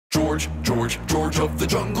George of the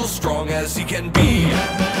jungle, strong as he can be.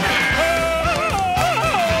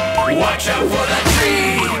 Watch out for that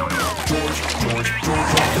tree! George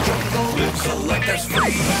of the jungle lives a life that's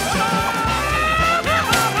free.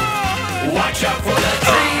 Watch out for that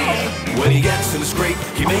tree! When he gets in a scrape,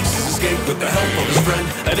 he makes his escape with the help of his friend,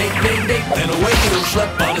 an ape named Ape. Then away he'll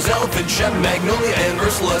schlep on his elephant shep. Magnolia and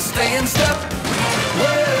Ursula stay in step.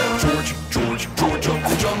 Well, George of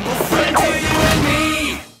the jungle, friend to you and me.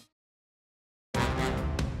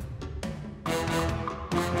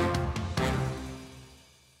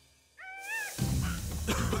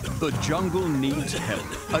 The jungle needs help.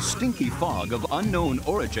 A stinky fog of unknown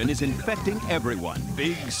origin is infecting everyone.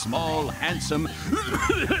 Big, small, handsome,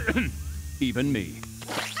 even me.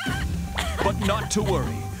 But not to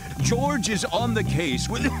worry. George is on the case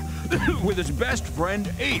with his best friend,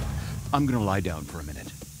 Ape. I'm gonna lie down for a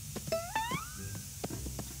minute.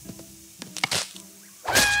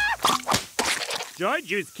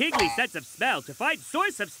 George used Kigley's sense of smell to find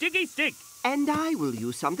source of stinky stink. And I will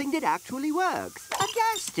use something that actually works. A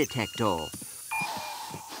gas detector.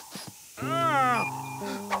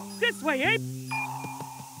 This way, Ape.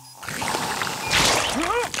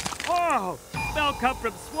 Oh, smell come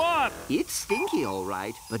from swamp. It's stinky, all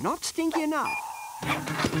right, but not stinky enough.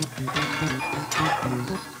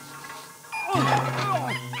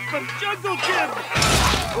 From Jungle Gym.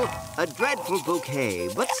 Oh, a dreadful bouquet,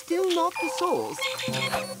 but still not the source.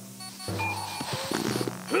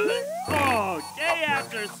 Oh, day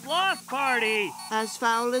after sloth party! As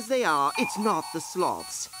foul as they are, it's not the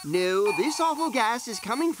sloths. No, this awful gas is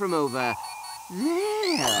coming from over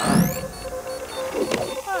there.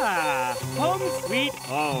 Ah, home sweet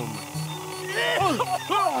home.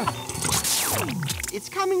 It's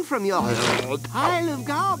coming from your pile of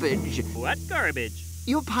garbage. What garbage?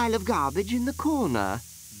 Your pile of garbage in the corner.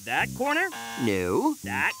 That corner? No.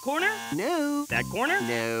 That corner? No. That corner?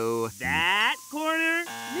 No. That corner?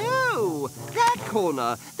 No. That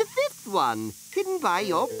corner. The fifth one. Hidden by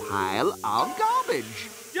your pile of garbage.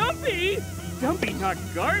 Dumpy! Dumpy, not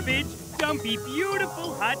garbage. Dumpy,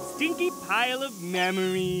 beautiful, hot, stinky pile of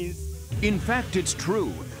memories. In fact, it's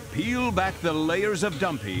true. Peel back the layers of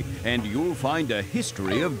Dumpy, and you'll find a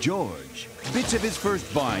history of George. Bits of his first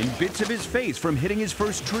vine, bits of his face from hitting his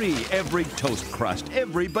first tree, every toast crust,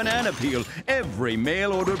 every banana peel, every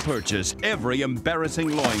mail-order purchase, every embarrassing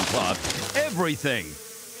loincloth, everything.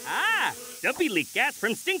 Ah, Dumpy leaked gas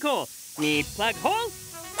from stinkhole. Need plug holes?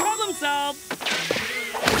 Problem solved.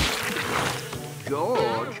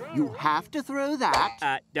 George, you have to throw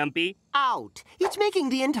that... Dumpy? Out. It's making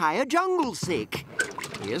the entire jungle sick.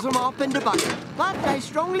 Here's a mop and a bucket, but I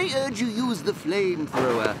strongly urge you use the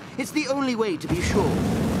flamethrower. It's the only way to be sure.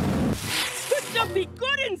 But Dumpy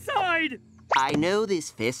good inside! I know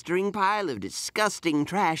this festering pile of disgusting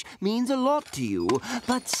trash means a lot to you,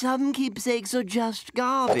 but some keepsakes are just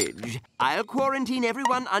garbage. I'll quarantine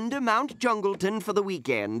everyone under Mount Jungleton for the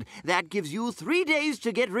weekend. That gives you 3 days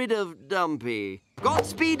to get rid of Dumpy.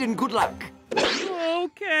 Godspeed and good luck.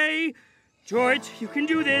 Okay. George, you can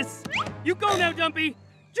do this. You go now, Dumpy.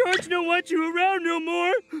 George don't want you around no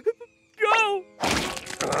more. Go!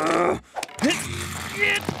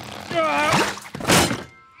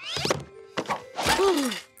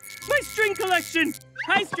 My string collection!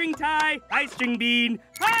 High string tie, high string bean,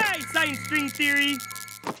 high science string theory.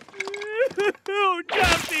 Oh,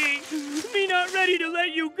 Dumpy! Me not ready to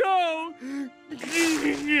let you go.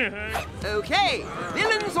 Okay,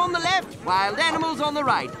 villains on the left, wild animals on the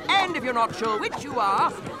right. And if you're not sure which you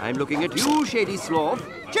are, I'm looking at you, Shady Sloth.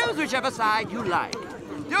 Choose whichever side you like.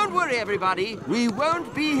 Don't worry, everybody. We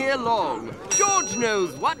won't be here long. George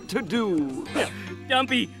knows what to do.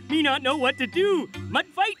 Dumpy, me not know what to do. Mud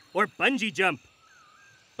fight or bungee jump?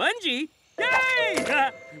 Bungee?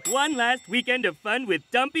 Yay! One last weekend of fun with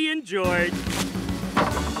Dumpy and George.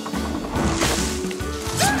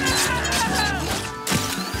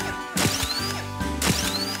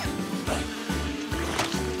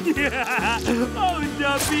 Oh,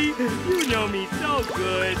 Dumpy, you know me so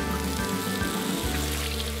good.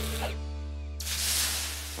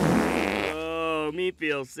 Oh, me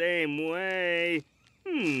feel same way.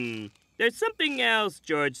 There's something else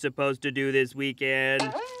George supposed to do this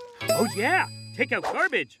weekend. Oh, yeah, take out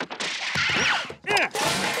garbage.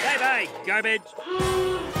 Bye-bye, garbage.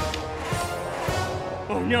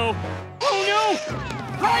 Oh, no. Oh, no!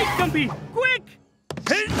 Hide, Dumpy, quick!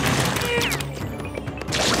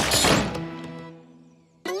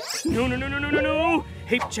 No, no, no, no, no, no, no!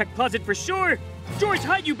 Ape check closet for sure! George,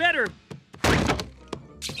 hide you better!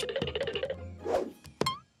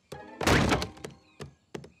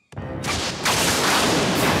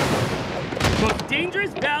 Most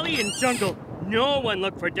dangerous pal alley and jungle. No one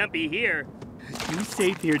look for Dumpy here. You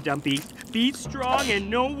safe here, Dumpy. Be strong and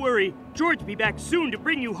no worry. George be back soon to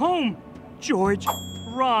bring you home. George,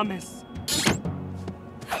 promise.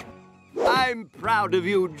 I'm proud of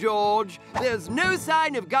you, George. There's no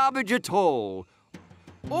sign of garbage at all.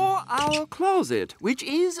 Or our closet, which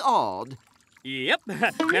is odd. Yep,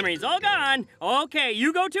 memory's all gone. Okay,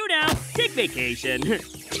 you go too now. Take vacation.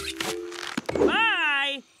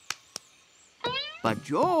 Bye. But,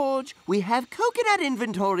 George, we have coconut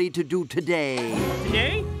inventory to do today.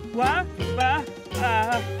 Today? What?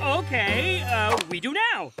 Okay, we do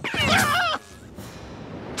now.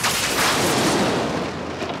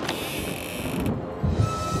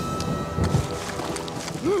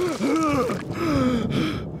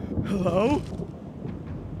 Hello?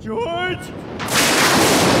 George?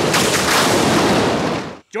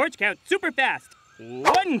 George count super fast.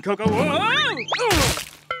 1 cocoa. Whoa!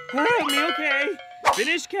 Help me, okay.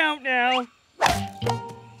 Finish count now.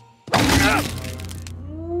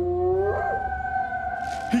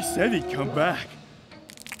 He said he'd come back.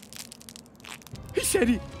 He said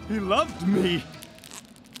he loved me.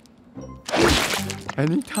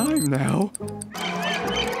 Anytime now.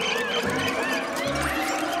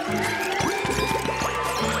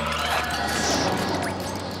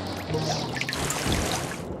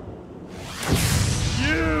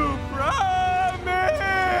 You promised!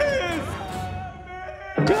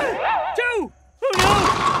 2! Oh no!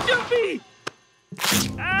 Dumpy!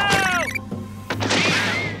 Ow!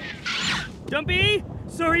 Dumpy!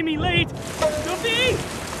 Sorry me late! Dumpy!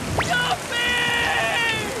 Dumpy!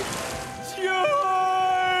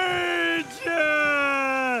 George!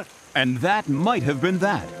 And that might have been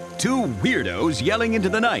that. 2 weirdos yelling into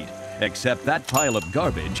the night. Except that pile of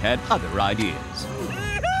garbage had other ideas.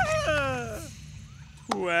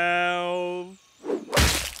 12.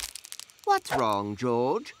 What's wrong,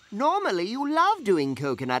 George? Normally you love doing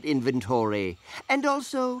coconut inventory. And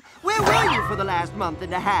also, where were you for the last month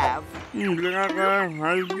and a half?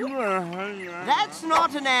 That's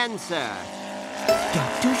not an answer.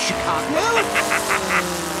 Dr. Chicago?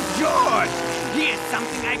 George, here's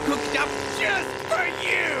something I cooked up just for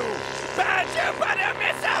you. Badger butter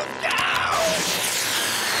mistletoe!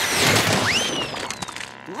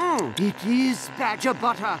 It is badger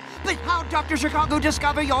butter. But how'd Dr. Chicago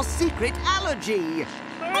discover your secret allergy?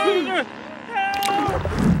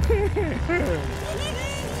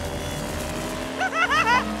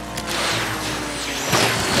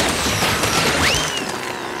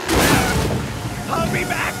 I'll be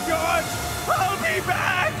back, George! I'll be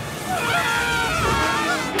back!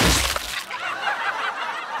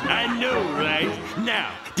 I know, right?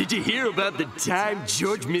 Now, did you hear about the time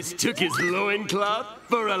George mistook his loincloth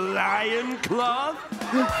for a lion cloth?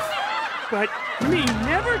 But me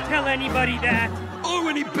never tell anybody that. Or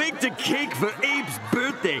when he baked a cake for Abe's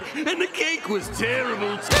birthday, and the cake was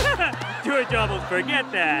terrible. Two doubles,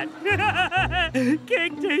 forget that.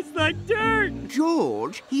 Cake tastes like dirt.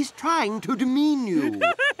 George, he's trying to demean you.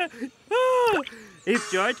 If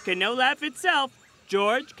George can no laugh itself,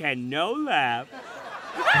 George can no laugh.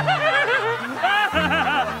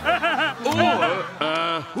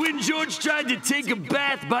 Or, when George tried to take a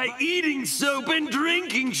bath by eating soap and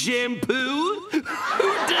drinking shampoo. Who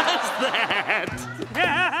does that?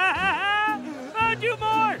 Oh, do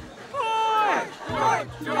more!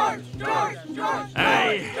 George!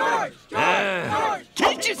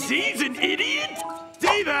 Can't you see he's an idiot?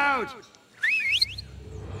 Steve out!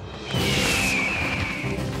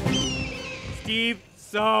 Steve,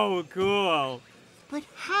 so cool. But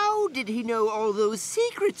how did he know all those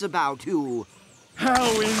secrets about you?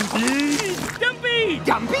 How indeed? Dumpy!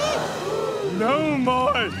 Dumpy? No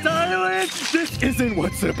more silence! This isn't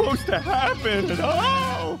what's supposed to happen at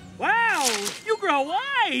all! Wow, you grow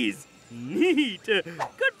wise. Neat.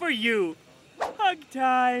 Good for you. Hug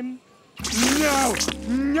time. No!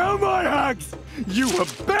 No more hugs! You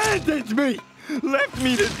abandoned me! Left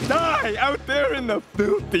me to die out there in the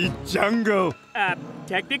filthy jungle!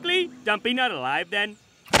 Technically, Dumpy not alive then?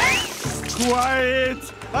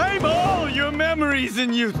 Quiet! I'm all your memories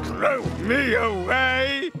and you throw me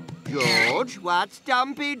away! George, what's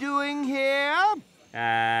Dumpy doing here?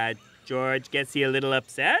 George gets he a little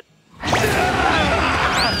upset? You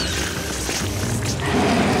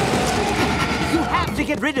have to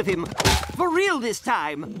get rid of him. For real this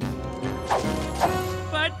time.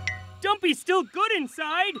 But Dumpy's still good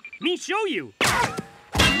inside. Me show you.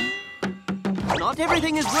 Not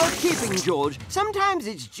everything is worth keeping, George. Sometimes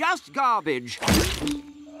it's just garbage.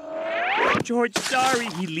 George, sorry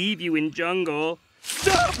he leave you in jungle.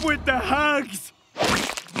 Stop with the hugs!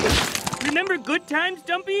 Remember good times,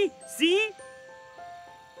 Dumpy? See?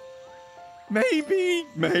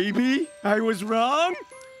 Maybe I was wrong.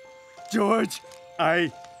 George,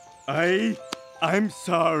 I'm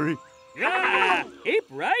sorry. Ah, Ape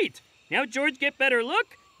right. Now George get better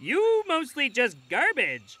look. You mostly just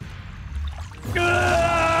garbage.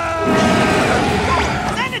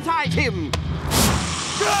 Sanitize him!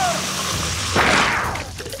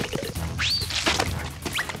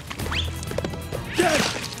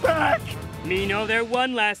 Get back! Me know there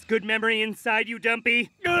one last good memory inside you, Dumpy.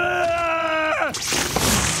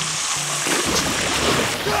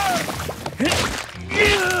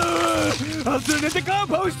 I'll turn into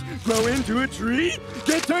compost, grow into a tree,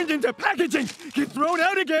 get turned into packaging, get thrown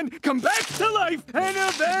out again, come back to life, and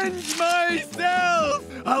avenge myself!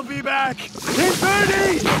 I'll be back in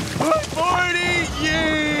 30 or 40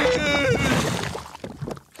 years!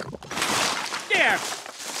 There.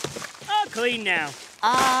 All clean now.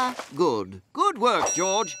 Good. Good work,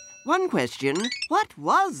 George. One question. What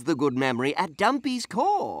was the good memory at Dumpy's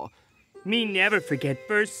core? Me never forget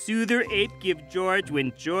first soother Ape give George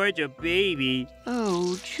when George a baby.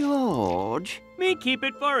 Oh, George. Me keep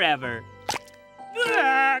it forever.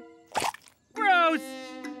 Ah, gross.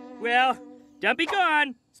 Well, Dumpy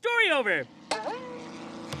gone. Story over.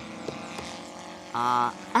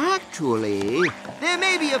 Actually, there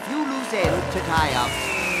may be a few loose ends to tie up.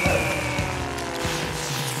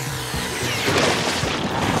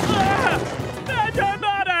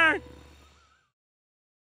 Matter.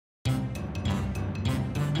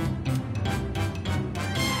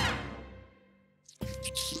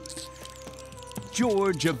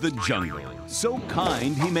 George of the jungle. So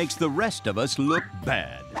kind, he makes the rest of us look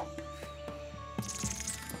bad.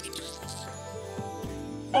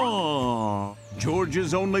 Oh,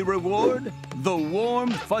 George's only reward? The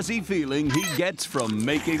warm, fuzzy feeling he gets from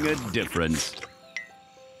making a difference.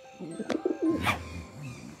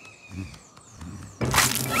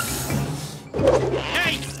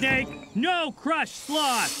 Hey, Snake! No crush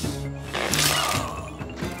sloth!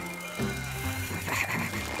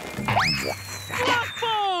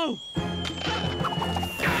 Waffle!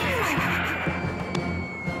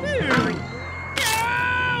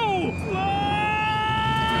 Ow!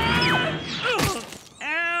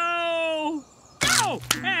 Ow!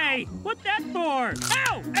 Hey, what's that for? Ow!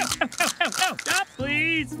 Ow! Ow! Ow! Ow! Ow! Stop,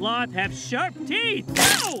 please! Sloth have sharp teeth!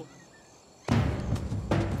 Ow!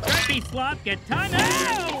 Stripey sloth get time!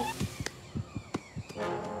 Ow!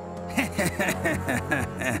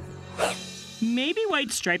 Maybe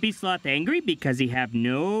white stripey sloth angry because he have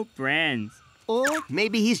no friends. Or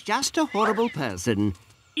maybe he's just a horrible person.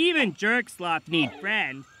 Even jerk sloth need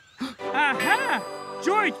friend. Aha!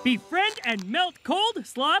 George, befriend and melt cold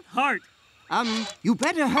sloth heart. You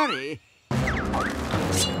better hurry.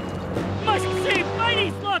 Must save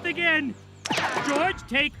mighty sloth again. George,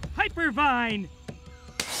 take hypervine.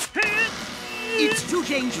 It's too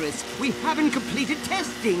dangerous. We haven't completed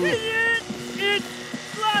testing. It's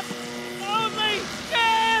sloth only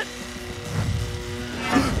chance.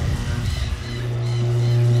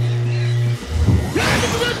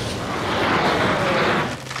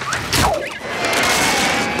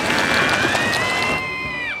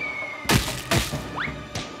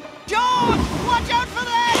 George, watch out for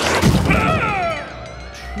that!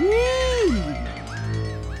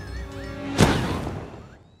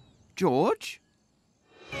 George?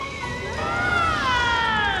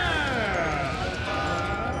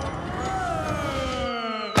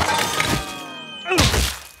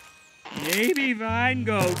 Maybe Vine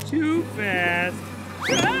go too fast.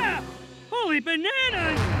 Ah! Holy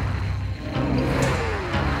bananas!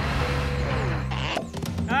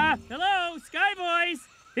 Hello, Sky Voice.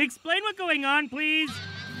 Explain what's going on, please.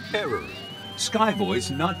 Error. Sky Voice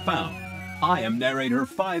not found. I am narrator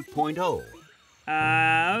 5.0.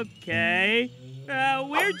 Okay.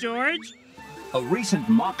 Where, George? A recent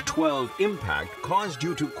Mach 12 impact caused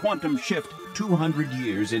you to quantum shift 200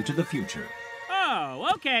 years into the future. Oh,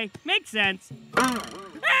 okay. Makes sense.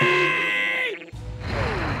 Hey!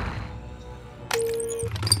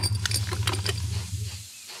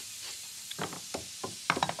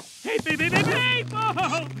 Hey!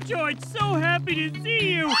 Oh, George, so happy to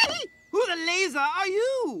see you. Who the laser are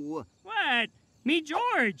you? What? Me,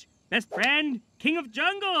 George. Best friend, king of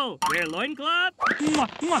jungle. Wear loincloth. Mwah,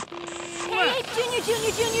 mwah. Hey,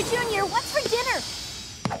 Junior, what's for dinner?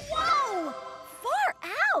 Whoa! Far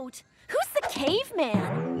out! Who's the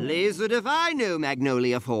caveman? Lizard if I know,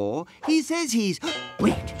 Magnolia 4. He says he's...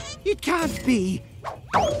 Wait, it can't be.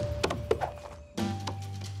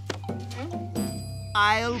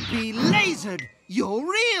 I'll be lasered. You're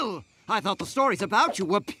real. I thought the stories about you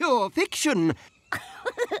were pure fiction.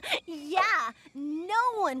 Yeah,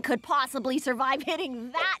 no one could possibly survive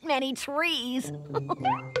hitting that many trees.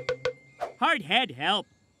 Hard head help.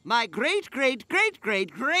 My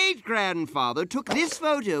great-great-great-great-great-grandfather took this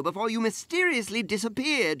photo before you mysteriously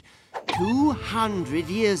disappeared 200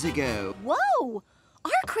 years ago. Whoa!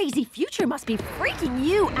 Our crazy future must be freaking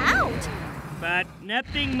you out. But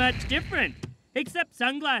nothing much different, except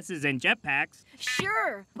sunglasses and jetpacks.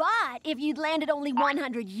 Sure, but if you'd landed only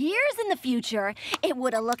 100 years in the future, it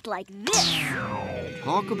would have looked like this.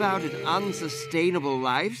 Talk about an unsustainable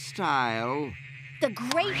lifestyle. The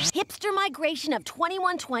great hipster migration of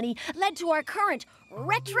 2120 led to our current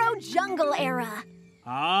retro jungle era.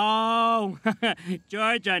 Oh,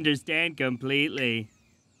 George understand completely.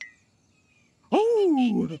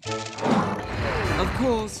 Oh! Of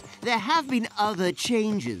course, there have been other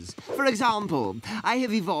changes. For example, I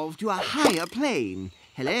have evolved to a higher plane.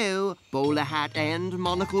 Hello, bowler hat and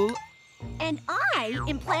monocle. And I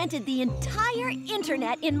implanted the entire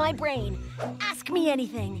internet in my brain. Ask me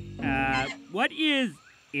anything. What is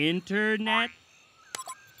internet?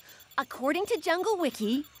 According to Jungle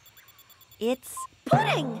Wiki, it's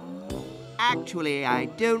pudding. Actually, I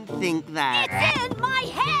don't think that... It's in my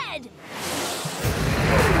head!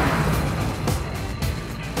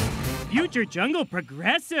 Future jungle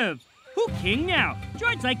progressive. Who king now?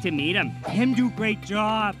 George like to meet him. Him do great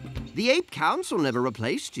job. The Ape Council never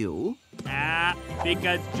replaced you.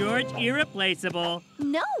 Because George irreplaceable.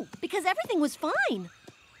 No, because everything was fine.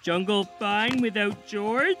 Jungle fine without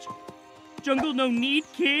George? Jungle no need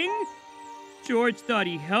king? George thought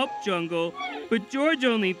he helped Jungle, but George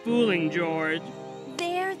only fooling George.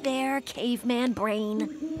 There, caveman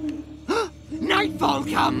brain. Nightfall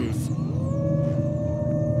comes!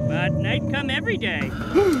 But night come every day. We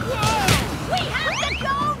have to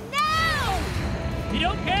go now! Be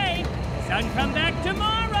okay. Sun come back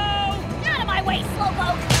tomorrow. Out of my way,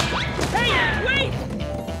 slowpoke! Hey, wait!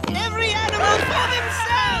 Every animal for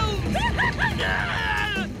themselves!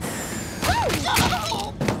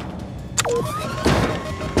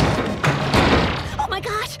 Oh my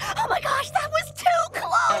gosh, that was too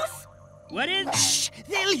close! What is... Shh!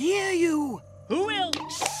 They'll hear you! Who will?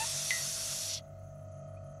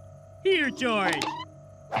 Here, George.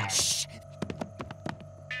 Shh!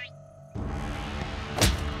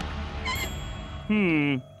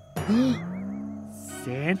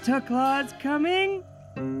 Santa Claus coming?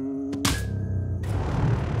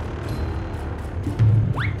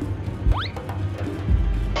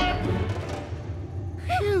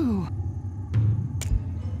 Phew!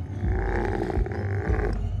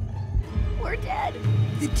 We're dead.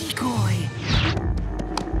 The decoy!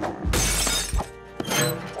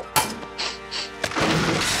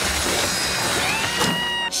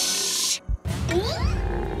 Shh!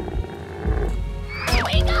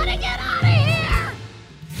 We gotta get out of here!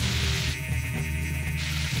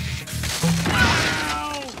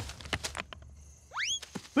 Ow!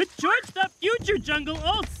 But George thought future jungle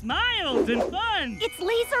all smiles and fun. It's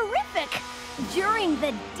laserific! During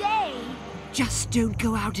the day. Just don't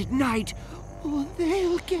go out at night, or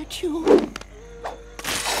they'll get you.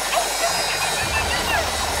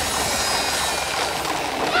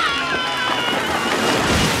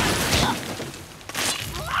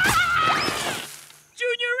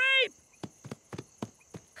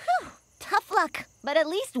 Tough luck, but at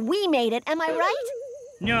least we made it, am I right?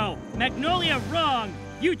 No, Magnolia wrong.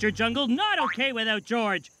 Future jungle not okay without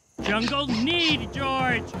George. Jungle need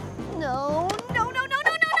George. No.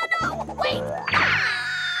 Wait!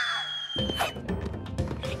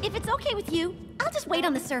 If it's okay with you, I'll just wait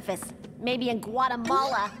on the surface. Maybe in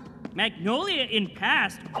Guatemala. Magnolia in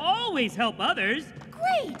past always help others.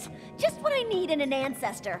 Great! Just what I need in an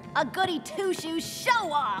ancestor. A goody two-shoes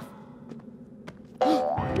show-off.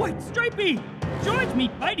 White Stripey! George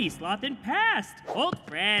meet Bitey Sloth in past. Old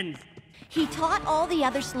friends. He taught all the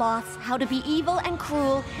other sloths how to be evil and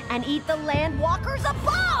cruel and eat the land walkers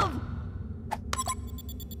above!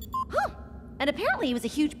 Huh. And apparently he was a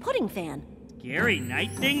huge pudding fan. Scary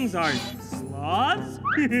night things are sloths?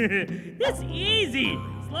 It's easy.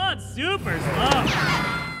 Sloth's super slow.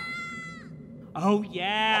 Oh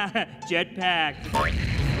yeah, jetpack.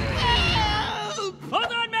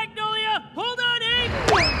 Hold on, Magnolia! Hold on, Ape!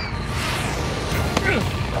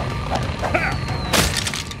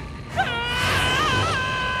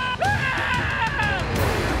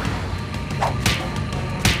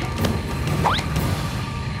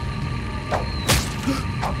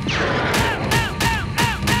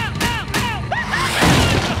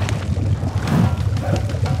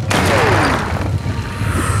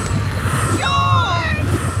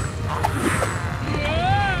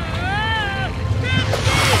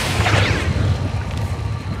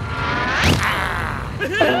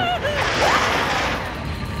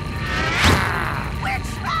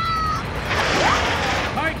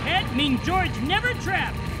 keeping George never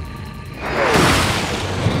trapped.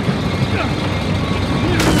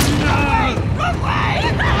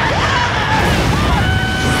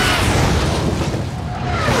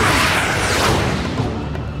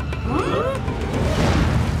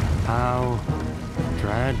 How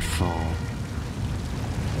dreadful.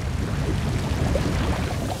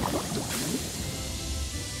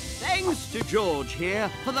 Thanks to George here,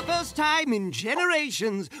 for the first time in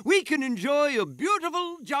generations, we can enjoy a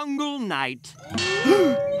beautiful jungle night.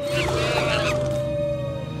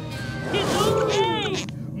 It's okay!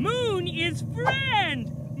 Moon is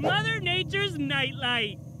friend! Mother Nature's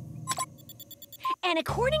nightlight. And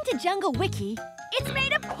according to Jungle Wiki, it's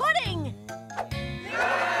made of pudding!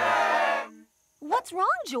 What's wrong,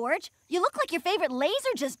 George? You look like your favorite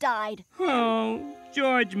laser just died. Oh,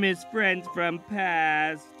 George missed friends from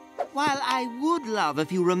past. While I would love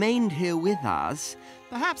if you remained here with us,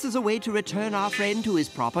 perhaps as a way to return our friend to his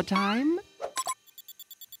proper time?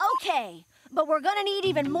 Okay, but we're gonna need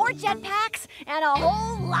even more jetpacks and a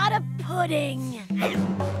whole lot of pudding.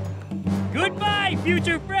 Goodbye,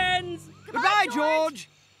 future friends! Goodbye, George!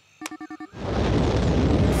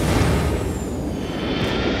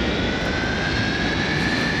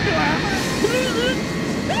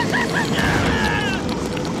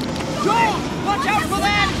 George, watch out for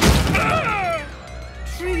that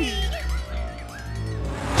tree!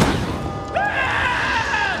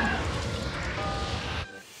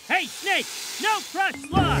 Hey, Snake! No crush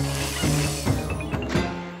sloth!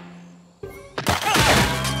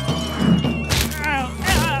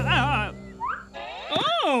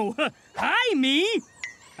 Oh! Hi, me!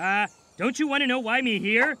 Don't you want to know why me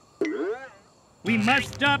here? We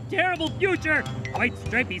must stop terrible future! White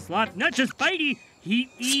stripy sloth, not just bitey, he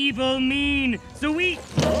evil mean. So we...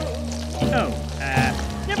 Oh,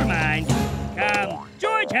 never mind. Come,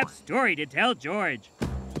 George have story to tell George.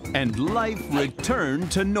 And life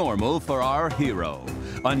returned to normal for our hero.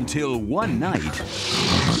 Until one night...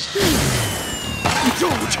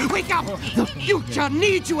 George, wake up! The future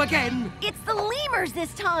needs you again! It's the lemurs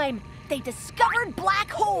this time. They discovered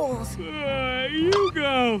black holes. You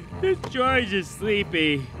go. This George is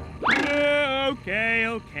sleepy.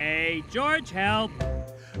 Okay. George, help.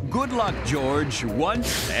 Good luck, George,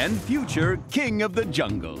 once and future king of the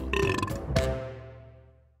jungle.